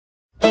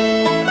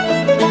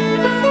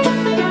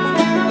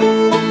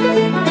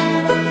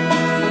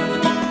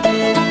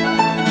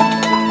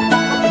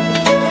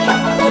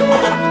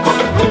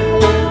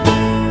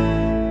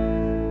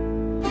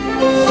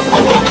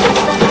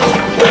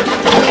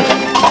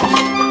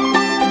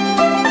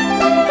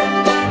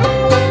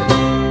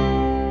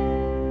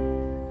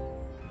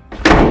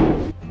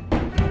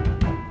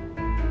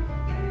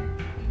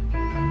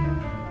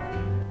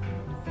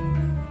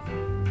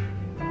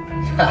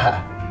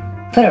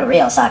Put a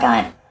real sock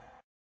on.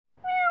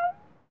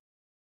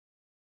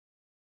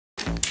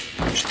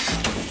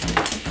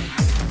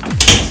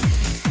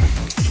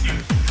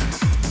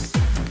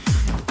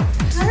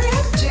 Hurry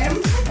up,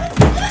 Jim.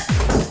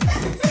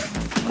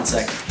 1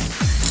 second.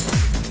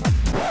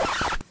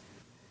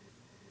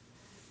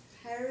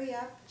 Hurry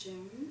up,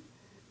 Jim.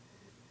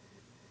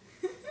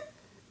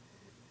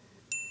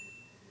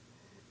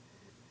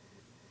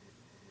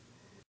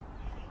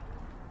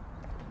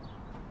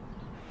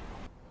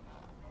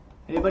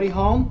 Anybody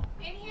home?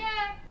 In here.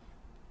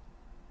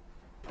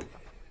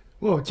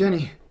 Whoa,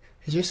 Jenny,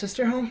 is your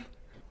sister home?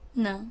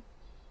 No.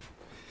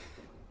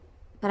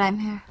 But I'm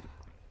here.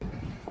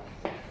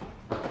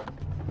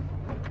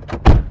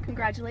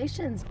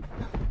 Congratulations.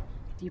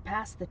 You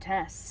passed the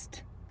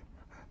test.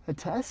 A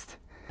test?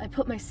 I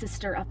put my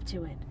sister up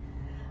to it.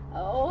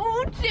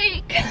 Oh,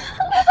 Jake,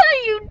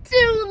 you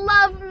do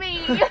love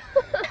me.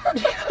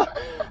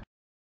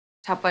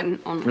 Top button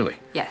only. Really?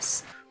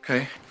 Yes.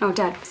 Okay. Oh,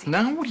 Dad.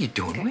 Now what are you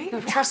doing? Okay. Wait.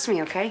 No, trust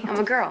me, okay? I'm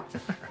a girl.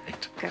 All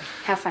right. Good.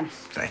 Have fun.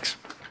 Thanks.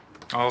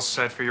 All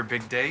set for your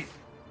big date?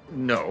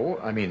 No,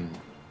 I mean,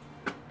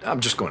 I'm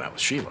just going out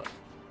with Sheila.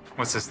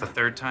 What's this, the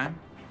third time?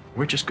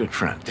 We're just good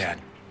friends. Dad,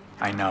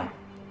 I know.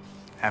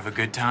 Have a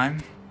good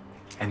time,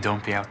 and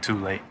don't be out too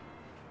late.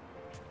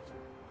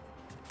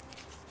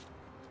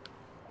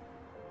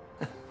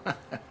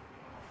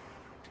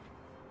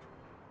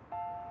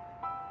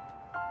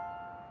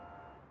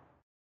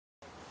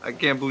 I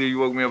can't believe you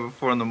woke me up at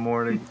 4 in the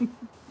morning.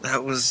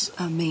 That was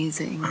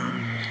Amazing.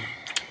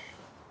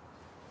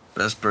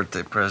 best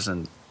birthday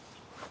present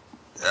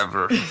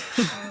ever.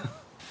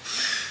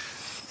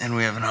 And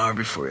we have an hour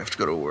before we have to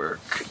go to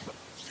work.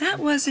 That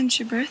wasn't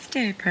your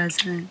birthday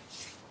present.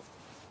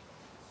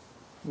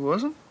 It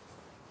wasn't?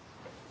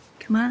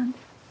 Come on.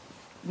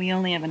 We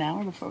only have an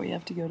hour before we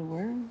have to go to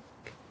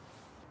work.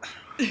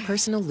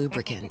 Personal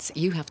lubricants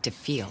you have to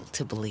feel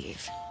to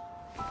believe.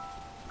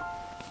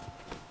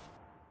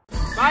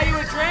 Buy you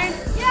a drink?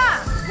 Yeah.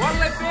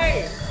 What'll it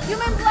be?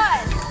 Human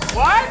blood.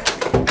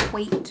 What?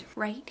 Wait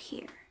right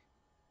here.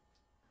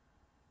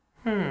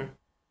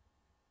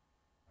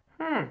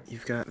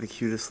 You've got the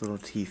cutest little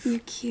teeth. You're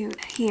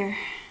cute. Here.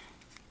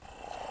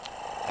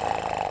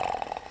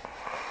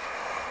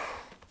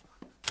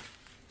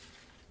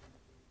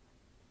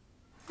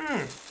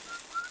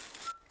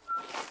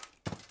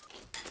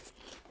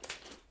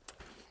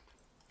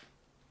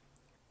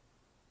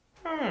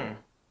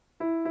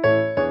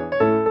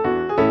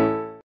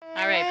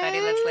 All right, buddy,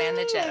 let's land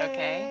the jet,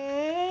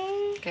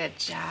 okay? Good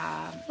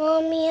job.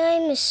 Mommy, I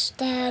miss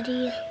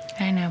Daddy.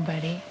 I know,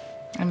 buddy.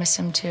 I miss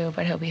him too,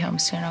 but he'll be home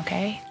soon,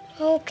 okay?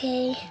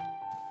 Okay.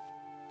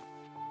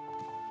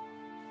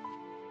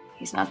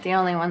 He's not the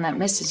only one that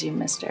misses you,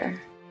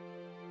 mister.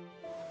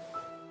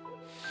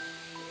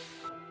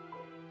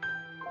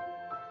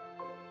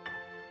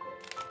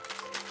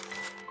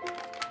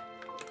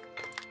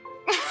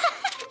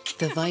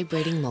 The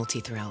vibrating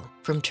multi-thrill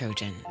from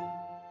Trojan.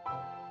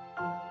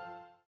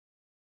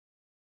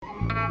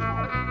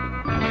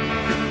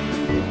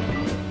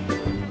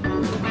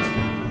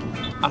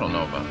 I don't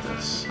know about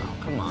this. Oh,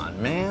 come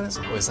on, man. There's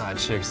always hot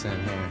chicks in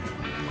here.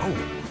 Oh,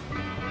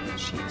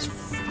 she's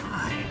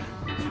fine.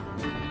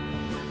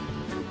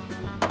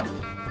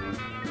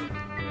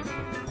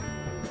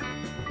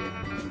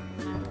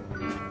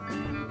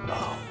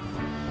 Oh,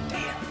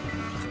 damn.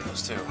 Look at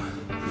those two.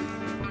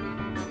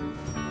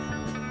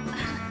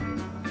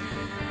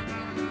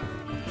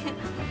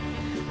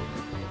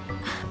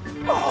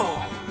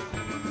 Oh!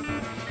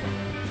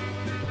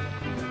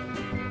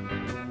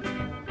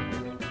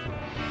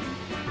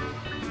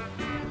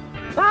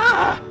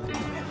 Ah!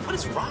 What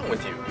is wrong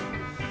with you?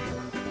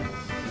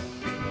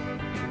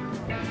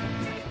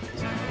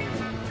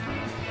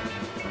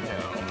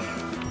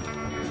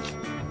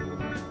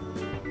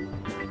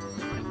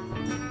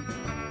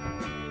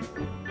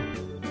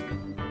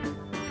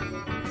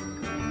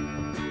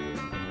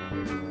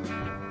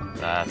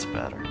 That's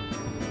better.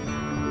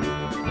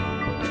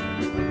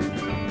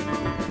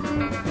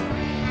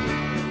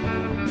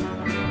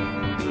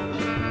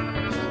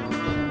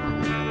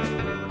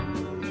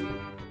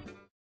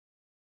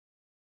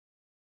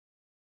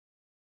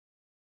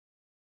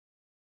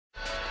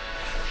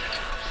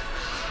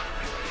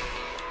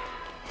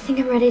 I think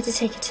I'm ready to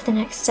take it to the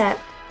next step.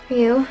 Are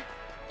you?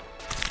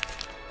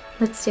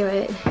 Let's do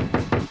it.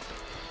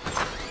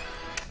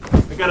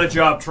 I got a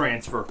job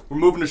transfer. We're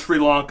moving to Sri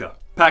Lanka.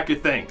 Pack your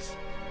things.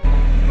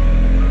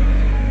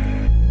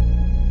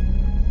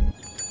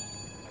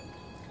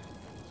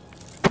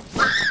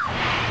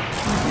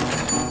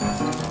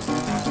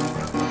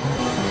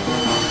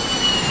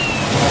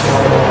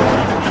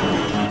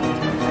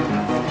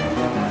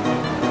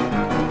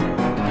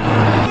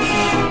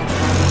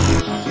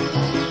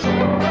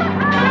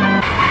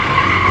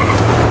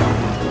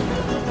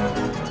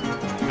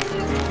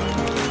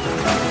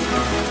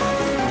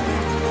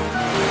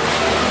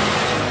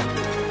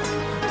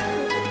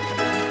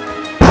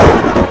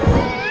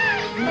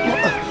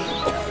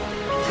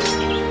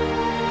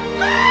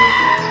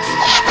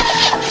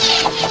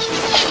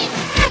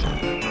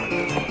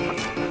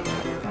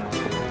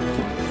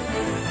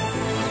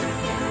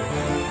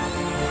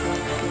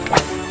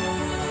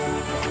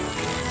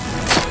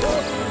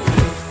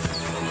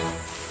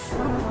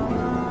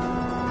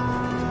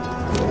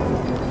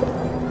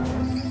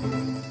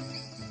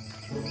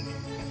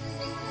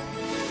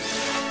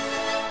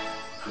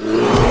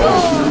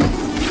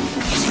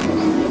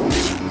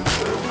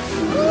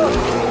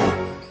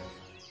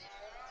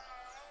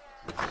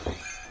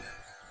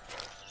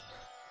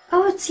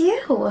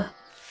 you?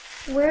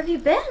 Where have you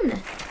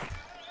been?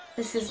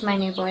 This is my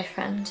new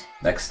boyfriend.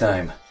 Next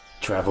time,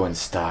 travel in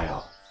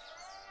style.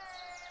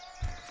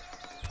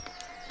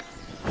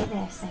 Hey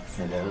there,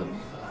 sexy man.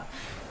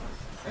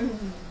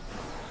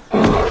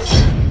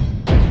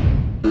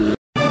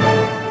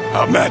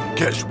 A man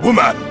catch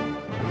woman.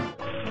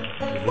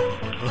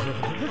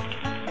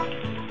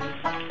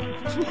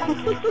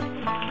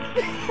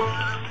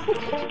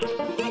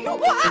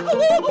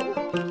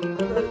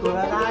 Look what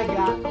I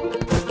got.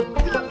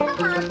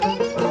 Come on,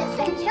 baby,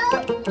 listen, Joe.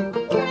 You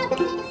don't have to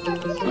take it so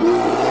seriously.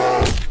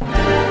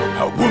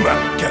 A woman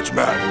catch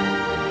man.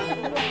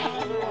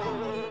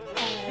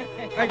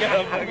 I got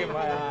a bug in my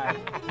eye.